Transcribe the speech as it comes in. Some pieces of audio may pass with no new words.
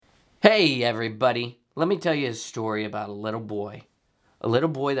Hey everybody, let me tell you a story about a little boy. A little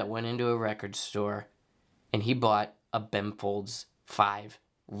boy that went into a record store and he bought a Ben Folds 5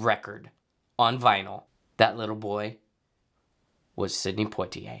 record on vinyl. That little boy was Sidney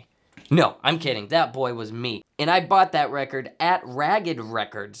Poitier. No, I'm kidding. That boy was me. And I bought that record at Ragged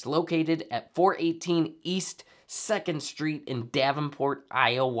Records, located at 418 East 2nd Street in Davenport,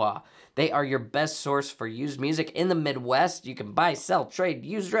 Iowa. They are your best source for used music in the Midwest. You can buy, sell, trade,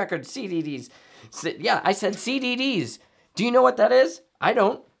 used records, CDs. Yeah, I said CDs. Do you know what that is? I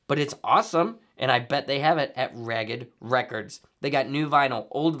don't, but it's awesome. And I bet they have it at Ragged Records. They got new vinyl,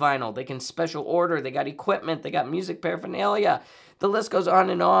 old vinyl. They can special order. They got equipment. They got music paraphernalia. The list goes on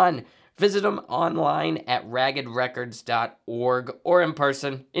and on. Visit them online at raggedrecords.org or in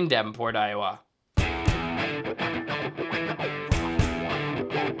person in Davenport, Iowa.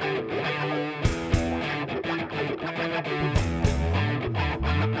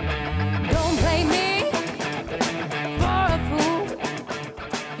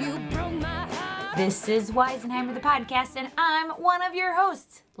 This is Weisenheimer the podcast, and I'm one of your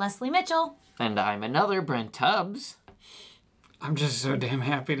hosts, Leslie Mitchell. And I'm another Brent Tubbs. I'm just so damn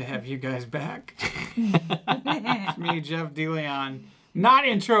happy to have you guys back. It's me, Jeff DeLeon, not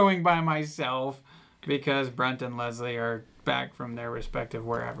introing by myself because Brent and Leslie are back from their respective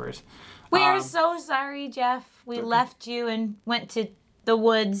wherevers. We are so sorry, Jeff. We left you and went to the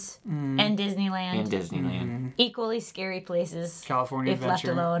woods and Disneyland. Equally scary places. California if Adventure.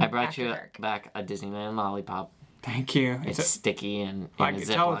 left alone. I brought you dark. back a Disneyland lollipop. Thank you. It's sticky and I in a can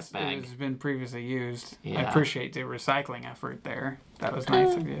tell Ziploc bag. it's been previously used. I Yeah. appreciate the recycling effort there. That was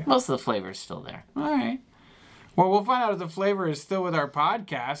nice of you. Most of the flavor's still there. All right. Well, we'll find out if the flavor is still with our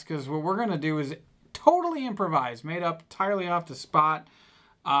podcast, because what we're going to do is totally improvise, made up entirely off the spot.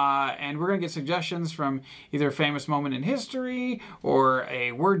 And we're going to get suggestions from either a famous moment in history or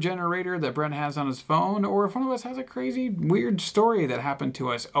a word generator that Brent has on his phone, or if one of us has a crazy, weird story that happened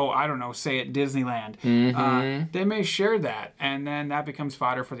to us. Oh, I don't know, say at Disneyland. They may share that, and then that becomes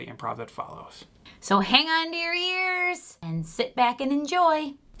fodder for the improv that follows. So hang on to your ears and sit back and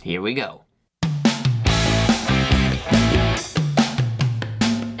enjoy. Here we go.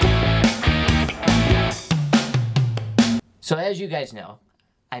 So as you guys know,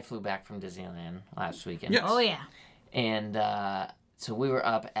 I flew back from Disneyland last weekend. Yes. Oh, yeah. And so we were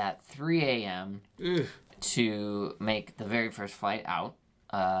up at 3 a.m. Ugh. to make the very first flight out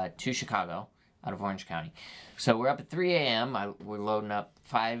to Chicago out of Orange County. So we're up at 3 a.m. We're loading up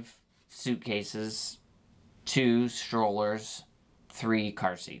 5 suitcases, 2 strollers, 3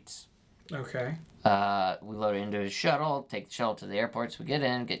 car seats. Okay. We load it into a shuttle, take the shuttle to the airport. So we get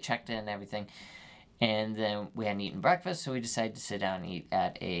in, get checked in and everything. And then we hadn't eaten breakfast, so we decided to sit down and eat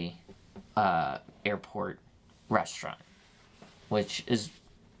at a airport restaurant, which is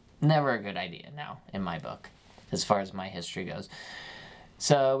never a good idea now in my book, as far as my history goes.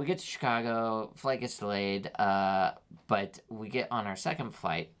 So we get to Chicago, flight gets delayed, but we get on our second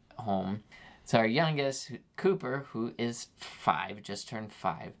flight home. So our youngest, Cooper, who is 5, just turned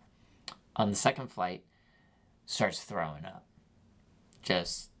 5, on the second flight, starts throwing up.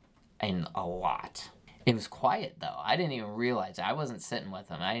 And a lot. It was quiet, though. I didn't even realize. I wasn't sitting with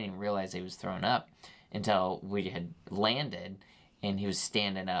him. I didn't even realize he was throwing up until we had landed, and he was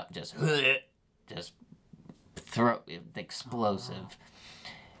standing up, just explosive.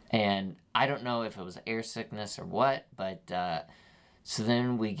 And I don't know if it was air sickness or what, but so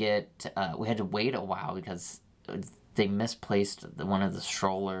then we had to wait a while because they misplaced one of the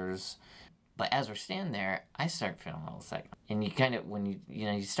strollers. But as we're standing there, I start feeling a little sick. And you kind of, when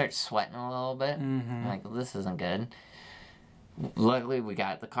you start sweating a little bit, I'm like, well, this isn't good. Luckily, we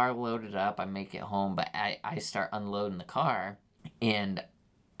got the car loaded up. I make it home, but I start unloading the car, and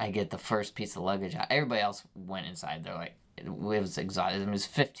I get the first piece of luggage out. Everybody else went inside. They're like, it was exhausted. It was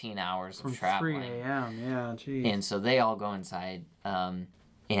 15 hours of From traveling. 3 a.m., yeah, geez. And so they all go inside, and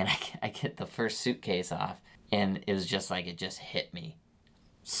I get the first suitcase off, and it was just like it just hit me.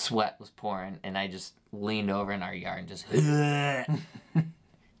 Sweat was pouring, and I just leaned over in our yard and just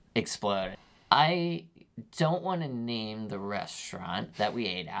exploded. I don't want to name the restaurant that we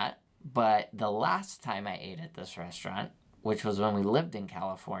ate at, but the last time I ate at this restaurant, which was when we lived in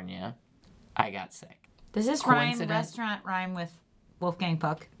California, I got sick. Does this restaurant rhyme with Wolfgang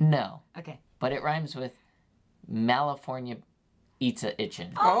Puck? No, Okay. but it rhymes with California Eats a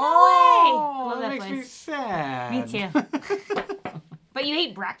Itchin'. Oh, no way! Love that that makes me place. sad. Me too. But you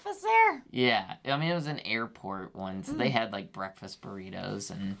ate breakfast there? Yeah, I mean, it was an airport one, so they had, like, breakfast burritos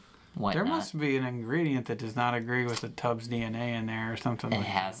and whatnot. There must be an ingredient that does not agree with the Tubbs DNA in there or something It like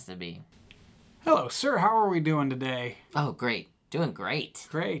that. has to be. Hello, sir. How are we doing today? Oh, great. Doing great.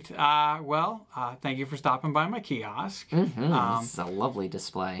 Great. Thank you for stopping by my kiosk. This is a lovely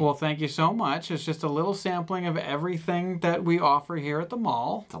display. Well, thank you so much. It's just a little sampling of everything that we offer here at the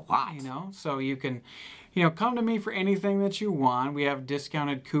mall. It's a lot. So you can, come to me for anything that you want. We have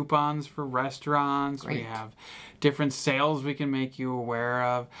discounted coupons for restaurants. Great. We have different sales we can make you aware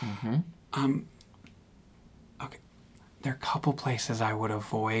of. Okay. There are a couple places I would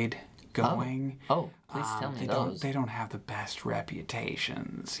avoid going. Oh, please tell me those. They don't have the best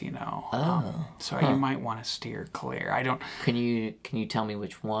reputations, Oh. So you might want to steer clear. I don't. Can you tell me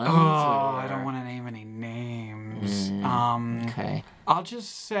which ones? I don't want to name any names. Okay. I'll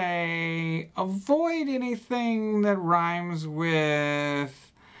just say avoid anything that rhymes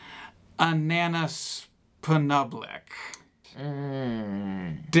with Ananaspunublic.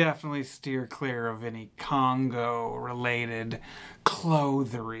 Definitely steer clear of any Congo-related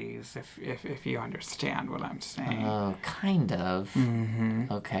clotheries, if you understand what I'm saying. Oh, kind of.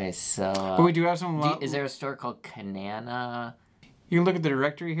 Okay, so... But we do have some... is there a store called Kanana? You can look at the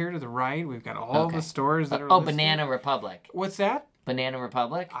directory here to the right. We've got all the stores that are listed. Banana Republic. What's that? Banana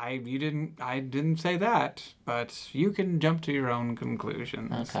Republic? I didn't say that, but you can jump to your own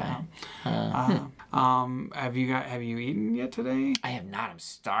conclusions. Okay. Have you eaten yet today? I have not. I'm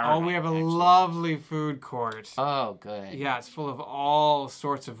starving. Oh, we have a lovely food court. Oh, good. Yeah, it's full of all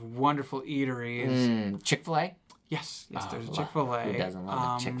sorts of wonderful eateries. Chick-fil-A? Yes, there's a Chick-fil-A. Who doesn't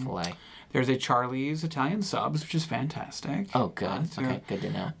love a Chick-fil-A? There's a Charlie's Italian Subs, which is fantastic. Oh, good. Okay, good to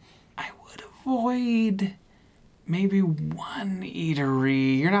know. I would avoid maybe one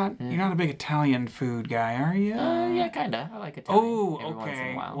eatery. You're not a big Italian food guy, are you? Yeah, kinda. I like Italian. Oh, every once in a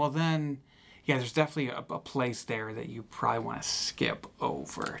okay. while. Well then, yeah, there's definitely a place there that you probably want to skip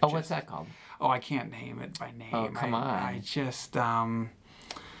over. Oh, what's that called? Oh, I can't name it by name. Oh, come on. I just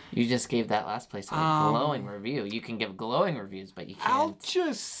You just gave that last place a glowing review. You can give glowing reviews, but you can't. I'll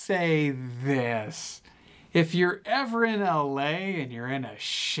just say this. If you're ever in LA and you're in a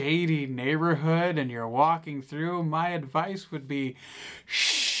shady neighborhood and you're walking through, my advice would be,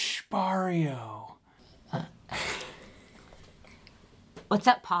 shh, Barrio. What's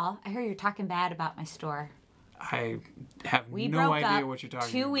up, Paul? I hear you're talking bad about my store. I have We no broke idea up what you're talking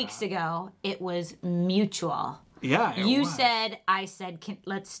about. 2 weeks ago. It was mutual. Yeah, it You was. said, I said,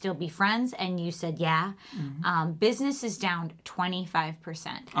 let's still be friends, and you said, yeah. Business is down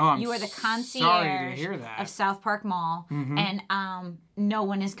 25%. Oh, I'm you are the sorry concierge to hear that. of South Park Mall, and no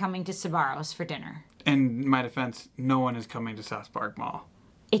one is coming to Sbarro's for dinner. In my defense, no one is coming to South Park Mall.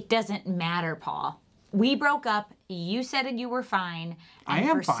 It doesn't matter, Paul. We broke up. You said you were fine. And I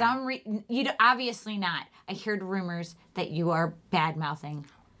am for fine. some reason, obviously not. I heard rumors that you are bad mouthing.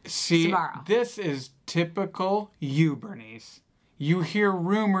 See, Sbarro. this is typical you, Bernice. You hear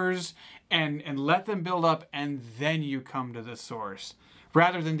rumors and let them build up, and then you come to the source.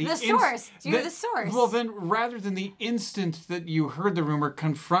 Rather than The source. You're the source. Well, then, rather than the instant that you heard the rumor,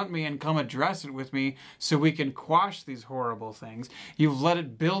 confront me and come address it with me so we can quash these horrible things, you've let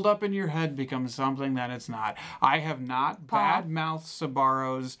it build up in your head, become something that it's not. I have not bad-mouthed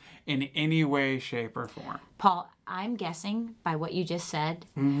Sbarro's in any way, shape, or form. Paul, I'm guessing by what you just said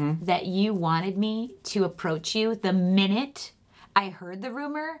that you wanted me to approach you the minute I heard the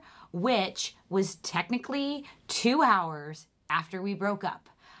rumor, which was technically 2 hours after we broke up.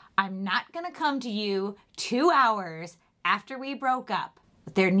 I'm not going to come to you 2 hours after we broke up.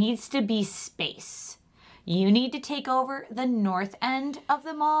 There needs to be space. You need to take over the north end of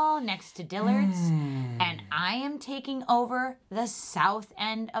the mall next to Dillard's, and I am taking over the south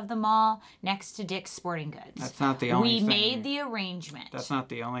end of the mall next to Dick's Sporting Goods. That's not the only thing. We made the arrangement. That's not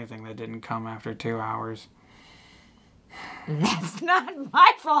the only thing that didn't come after 2 hours. That's not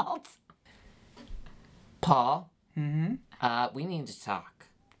my fault. Paul, we need to talk.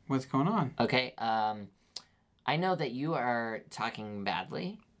 What's going on? Okay, I know that you are talking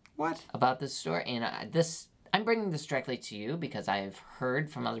badly What? about this store, and I'm bringing this directly to you because I've heard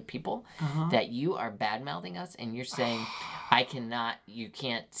from other people that you are bad-mouthing us, and you're saying, you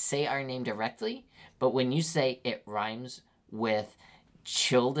can't say our name directly, but when you say it rhymes with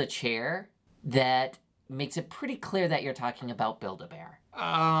Chill-to-Chair, that makes it pretty clear that you're talking about Build-A-Bear.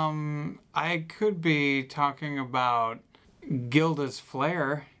 I could be talking about Gilda's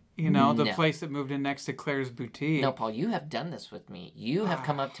Flair, the place that moved in next to Claire's Boutique. No, Paul, you have done this with me. You have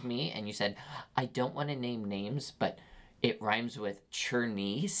come up to me and you said, I don't want to name names, but it rhymes with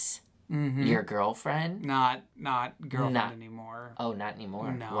Chernice, your girlfriend. Not girlfriend anymore. Oh, not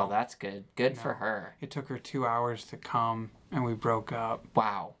anymore? No. Well, that's good. Good for her. It took her 2 hours to come, and we broke up.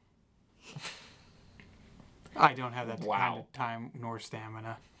 Wow. I don't have that kind Wow. of time, nor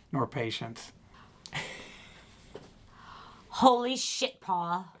stamina, nor patience. Holy shit,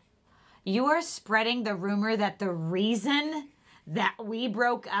 Paul. You are spreading the rumor that the reason that we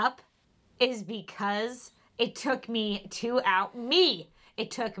broke up is because it took me 2 hours.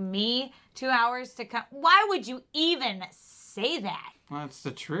 It took me 2 hours to come. Why would you even say that? Well, it's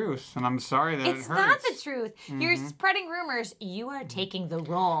the truth, and I'm sorry that It's it hurts. not the truth. You're spreading rumors. You are taking the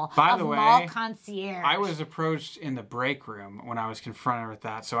role By of the way, mall concierge. I was approached in the break room when I was confronted with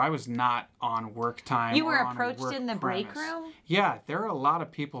that, so I was not on work time. You were or on approached work in the break premise. room? Yeah, there are a lot of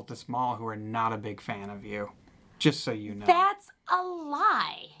people at this mall who are not a big fan of you. Just so you know. That's a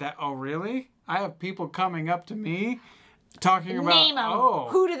lie. Oh, really? I have people coming up to me talking about. Name them. Oh,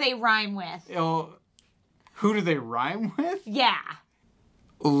 Who do they rhyme with? who do they rhyme with? Yeah.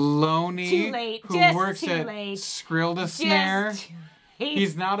 Loney, Too late. who Just works too at late. Skrill the Snare. Just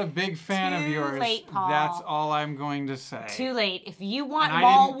He's not a big fan of too yours. late, Paul. That's all I'm going to say. Too late. If you want And I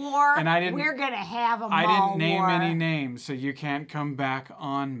mall didn't- war, and I didn't- we're going to have a mall I didn't name war. any names, so you can't come back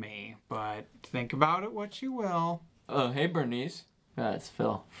on me. But think about it what you will. Oh, hey, Bernice. It's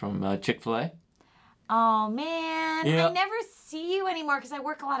Phil from Chick-fil-A. Oh, man. Yeah. I never see you anymore because I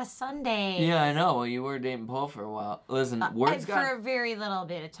work a lot of Sundays. Yeah, I know. Well, you were dating Paul for a while. Listen, words For got... a very little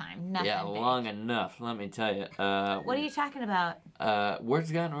bit of time. Nothing Yeah, big. long enough, let me tell you. What are you talking about? Word's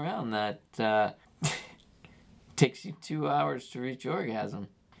gotten around that takes you 2 hours to reach orgasm.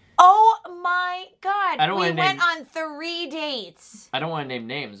 Oh, my God. I don't we wanna went name- on 3 dates. I don't want to name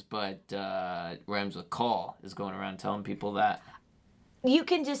names, but rhymes with call is going around telling people that. You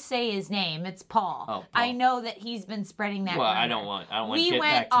can just say his name. It's Paul. Oh, Paul. I know that he's been spreading that Well, rumor. I don't want We to get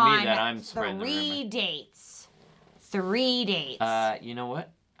went back to on me that I'm spreading the 3 rumor. dates. 3 dates. You know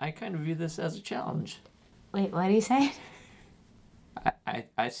what? I kind of view this as a challenge. Wait, what do you say?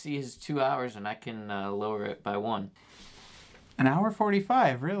 I see his 2 hours and I can lower it by 1. An hour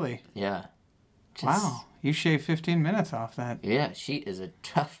 45, really? Yeah. Wow. You shaved 15 minutes off that. Yeah, she is a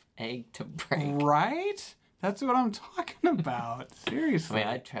tough egg to break. Right? That's what I'm talking about. I Seriously. mean,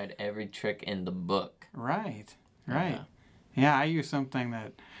 I tried every trick in the book. Right. Yeah, I use something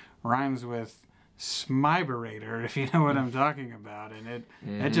that rhymes with smiberator, if you know what I'm talking about, and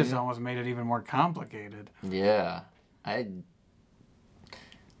it just almost made it even more complicated. Yeah. I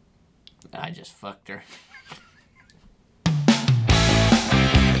just fucked her.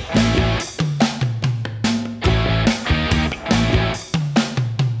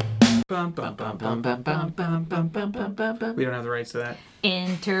 Bum, bum, bum, bum, bum, bum, bum, bum, bum, bum, bum. We don't have the rights to that.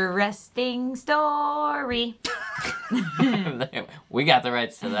 Interesting story. We got the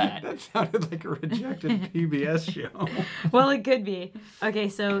rights to that. That sounded like a rejected PBS show. Well, it could be. Okay,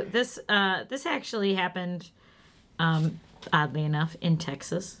 so this actually happened, oddly enough, in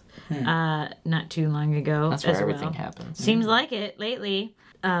Texas, not too long ago. That's where as everything well. happens. Seems like it lately.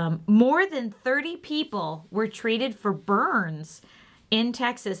 More than 30 people were treated for burns in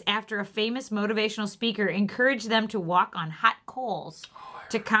Texas after a famous motivational speaker encouraged them to walk on hot coals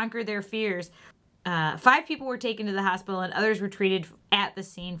to conquer their fears. 5 people were taken to the hospital and others were treated at the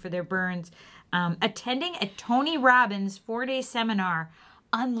scene for their burns. Attending a Tony Robbins 4-day seminar,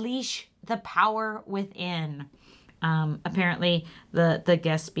 Unleash the Power Within. Apparently, the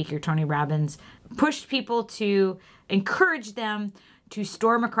guest speaker, Tony Robbins, pushed people to encourage them to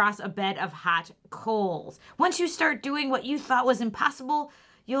storm across a bed of hot coals. Once you start doing what you thought was impossible,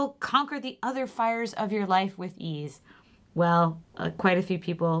 you'll conquer the other fires of your life with ease. Well, quite a few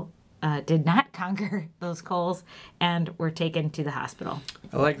people did not conquer those coals and were taken to the hospital.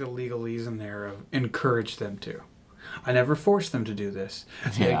 I like the legalese in there of encourage them to. I never forced them to do this.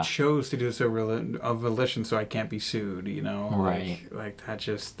 They Yeah. chose to do so of volition, so I can't be sued, you know? Right. Like that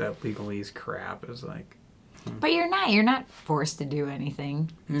legalese crap is like, But you're not forced to do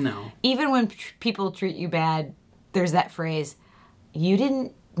anything. no. Even when people treat you bad, there's that phrase, you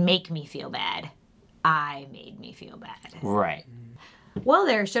didn't make me feel bad. I made me feel bad. Right. Well,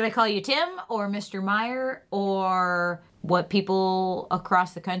 there, should I call you Tim or Mr. Meyer or what people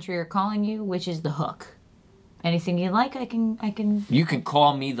across the country are calling you, which is the Hook? Anything you like, I can. You can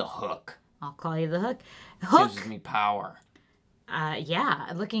call me the Hook. I'll call you the Hook. Hook. Gives me power.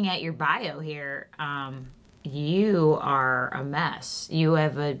 Yeah. Looking at your bio here, you are a mess. You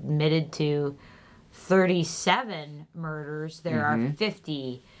have admitted to 37 murders. There are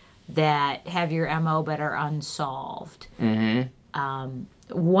 50 that have your MO but are unsolved.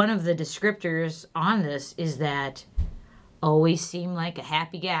 One of the descriptors on this is that always seem like a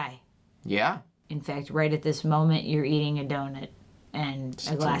happy guy. Yeah. In fact, right at this moment, you're eating a donut and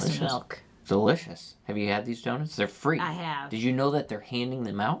a glass delicious. of milk. Delicious. Have you had these donuts? They're free. I have. Did you know that they're handing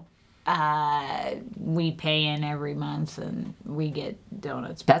them out? We pay in every month and we get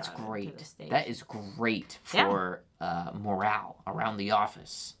donuts. That's brought to great. the station. That is great Yeah. for morale around the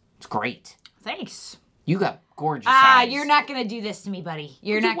office. It's great. Thanks. You got gorgeous eyes. You're not going to do this to me, buddy.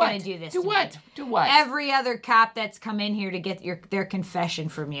 You're not going to do this Do to what? me. Do what? Every other cop that's come in here to get their confession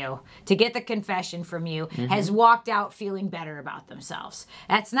from you, has walked out feeling better about themselves.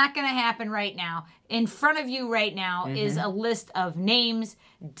 That's not going to happen right now. In front of you right now is a list of names,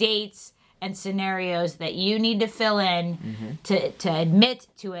 dates, and scenarios that you need to fill in to admit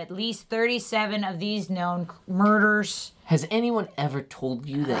to at least 37 of these known murders. Has anyone ever told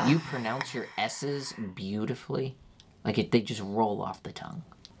you that you pronounce your S's beautifully? Like they just roll off the tongue.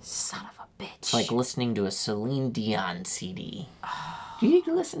 Son of a bitch. It's like listening to a Celine Dion CD. Do you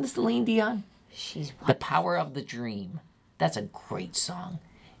listen to Celine Dion? She's The wonderful. Power of the Dream. That's a great song.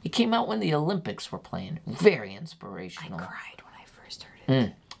 It came out when the Olympics were playing. Very inspirational. I cried when I first heard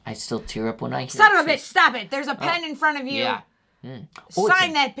it. I still tear up when I hear Son it. of a bitch, stop it. There's a pen in front of you. Yeah. Oh, it's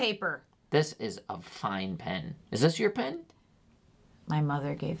Sign that paper. This is a fine pen. Is this your pen? My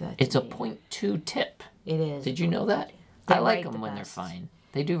mother gave that It's to a me. .2 tip. It is. Did you know that? They I like write them the when best. they're fine.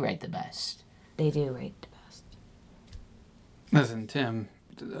 They do write the best. They do rate the best. Listen, Tim,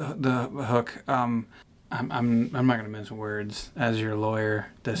 the hook. I'm not gonna mince words. As your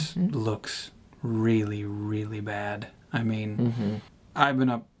lawyer, this looks really, really bad. I mean, I've been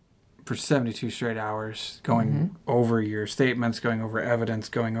up for 72 straight hours going over your statements, going over evidence,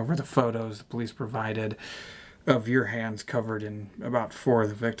 going over the photos the police provided of your hands covered in about 4 of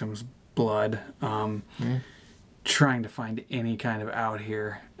the victims' blood. Trying to find any kind of out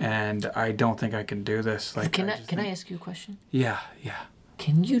here, and I don't think I can do this. Like, Can just I think- ask you a question? Yeah.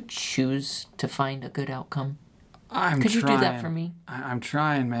 Can you choose to find a good outcome? I'm Could you trying. do that for me? I'm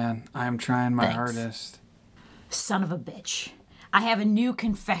trying, man. I'm trying my Thanks. hardest. Son of a bitch. I have a new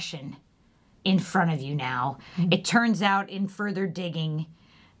confession in front of you now. It turns out in further digging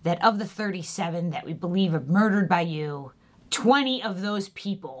that of the 37 that we believe are murdered by you, 20 of those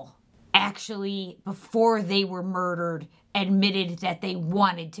people actually, before they were murdered, admitted that they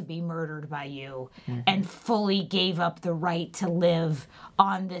wanted to be murdered by you and fully gave up the right to live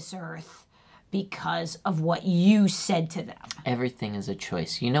on this earth because of what you said to them. Everything is a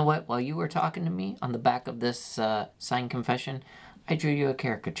choice. You know what? While you were talking to me on the back of this signed confession, I drew you a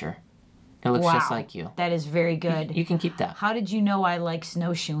caricature. It looks just like you. That is very good. You can keep that. How did you know I like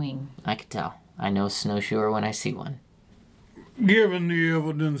snowshoeing? I could tell. I know a snowshoer when I see one. Given the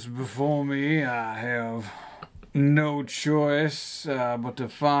evidence before me, I have no choice but to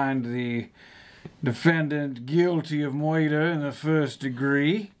find the defendant guilty of murder in the first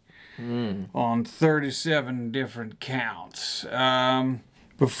degree on 37 different counts.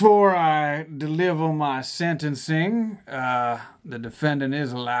 Before I deliver my sentencing, the defendant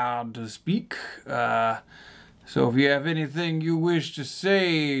is allowed to speak. So if you have anything you wish to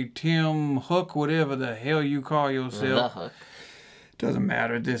say, Tim Hook, whatever the hell you call The yourself, hook. doesn't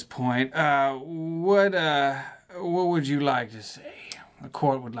matter at this point. What would you like to say? The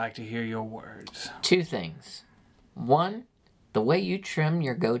court would like to hear your words. 2 things. 1, the way you trim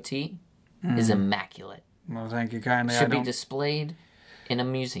your goatee is immaculate. Well, thank you kindly. Should be displayed in a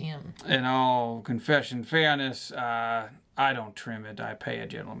museum. In all confession fairness, I don't trim it. I pay a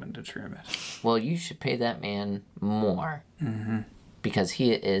gentleman to trim it. Well, you should pay that man more because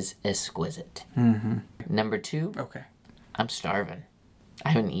he is exquisite. Number 2, Okay. I'm starving. I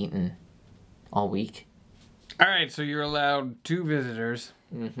haven't eaten all week. All right, so you're allowed 2 visitors.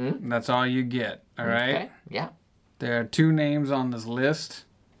 That's all you get, all right? Okay? Yeah. There are 2 names on this list.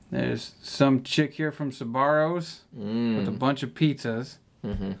 There's some chick here from Sabaros with a bunch of pizzas.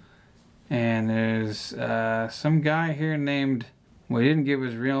 And there's some guy here named, well, he didn't give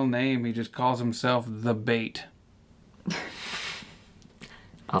his real name. He just calls himself The Bait.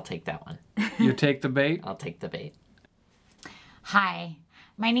 I'll take that one. You take the bait? I'll take the bait. Hi,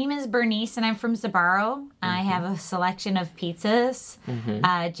 my name is Bernice and I'm from Zabaro. I have a selection of pizzas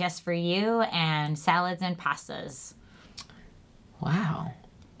just for you and salads and pastas. Wow.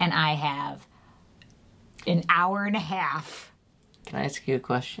 And I have an hour and a half. Can I ask you a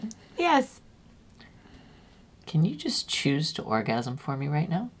question? Yes. Can you just choose to orgasm for me right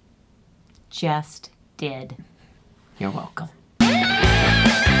now? Just did. You're welcome.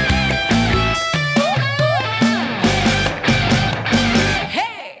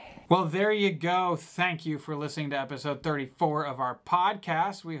 Well, there you go. Thank you for listening to episode 34 of our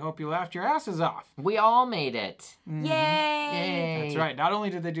podcast. We hope you laughed your asses off. We all made it. Yay! Yay. That's right. Not only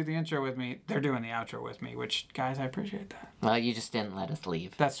did they do the intro with me, they're doing the outro with me, which, guys, I appreciate that. Well, you just didn't let us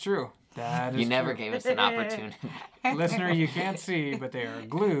leave. That's true. That is You never true. gave us an opportunity. Listener, you can't see, but they are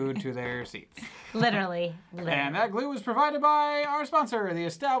glued to their seats. Literally. And that glue was provided by our sponsor, The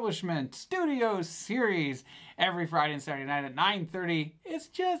Establishment Studios Series. Every Friday and Saturday night at 9:30. It's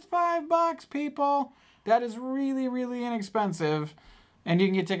just $5, people. That is really, really inexpensive. And you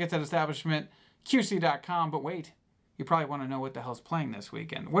can get tickets at establishmentqc.com. But wait, you probably want to know what the hell's playing this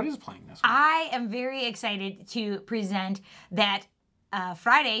weekend. What is playing this weekend? I am very excited to present that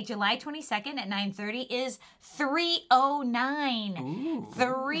Friday, July 22nd at 9:30 is 309. Ooh.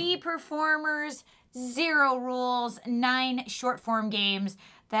 3 performers, 0 rules, 9 short form games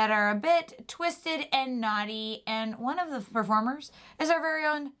that are a bit twisted and naughty. And one of the performers is our very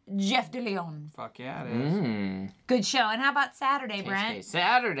own Jeff DeLeon. Fuck yeah, it is. Good show. And how about Saturday, Brent? Okay,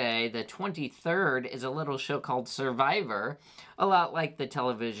 Saturday, the 23rd, is a little show called Survivor, a lot like the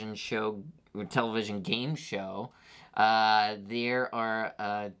television game show. There are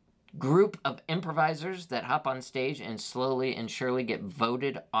a group of improvisers that hop on stage and slowly and surely get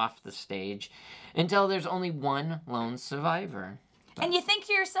voted off the stage until there's only one lone survivor. And you think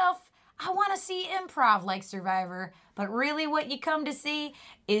to yourself, I want to see improv like Survivor. But really what you come to see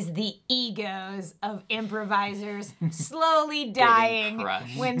is the egos of improvisers slowly dying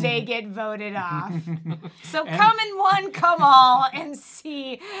crushed. when they get voted off. So come in one, come all, and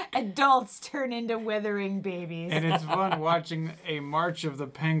see adults turn into withering babies. And it's fun watching a March of the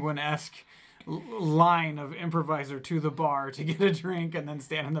Penguin-esque line of improviser to the bar to get a drink and then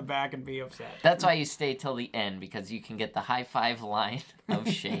stand in the back and be upset. That's why you stay till the end, because you can get the high five line of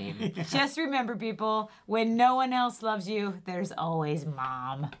shame. Just remember, people, when no one else loves you, there's always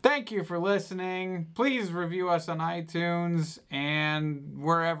Mom. Thank you for listening. Please review us on iTunes and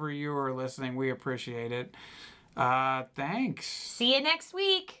wherever you are listening. We appreciate it. Thanks. See you next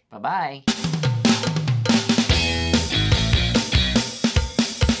week. Bye-bye.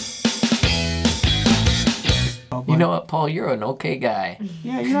 You know what, Paul? You're an okay guy.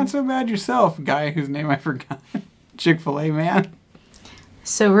 Yeah, you're not so bad yourself, guy whose name I forgot. Chick-fil-A man.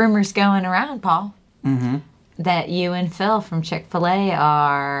 So rumors going around, Paul, that you and Phil from Chick-fil-A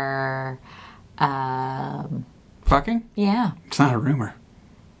are, Fucking? yeah. It's not a rumor.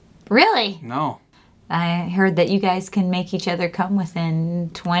 Really? No. I heard that you guys can make each other come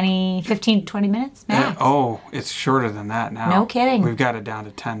within 15, 20 minutes max. It's shorter than that now. No kidding. We've got it down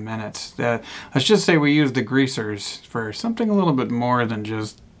to 10 minutes. Let's just say we use the greasers for something a little bit more than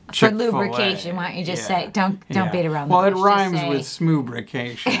just For Chick-fil-A. lubrication, why don't you just say, don't beat around the Well, it bush, just rhymes say- with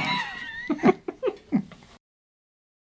smoobrication.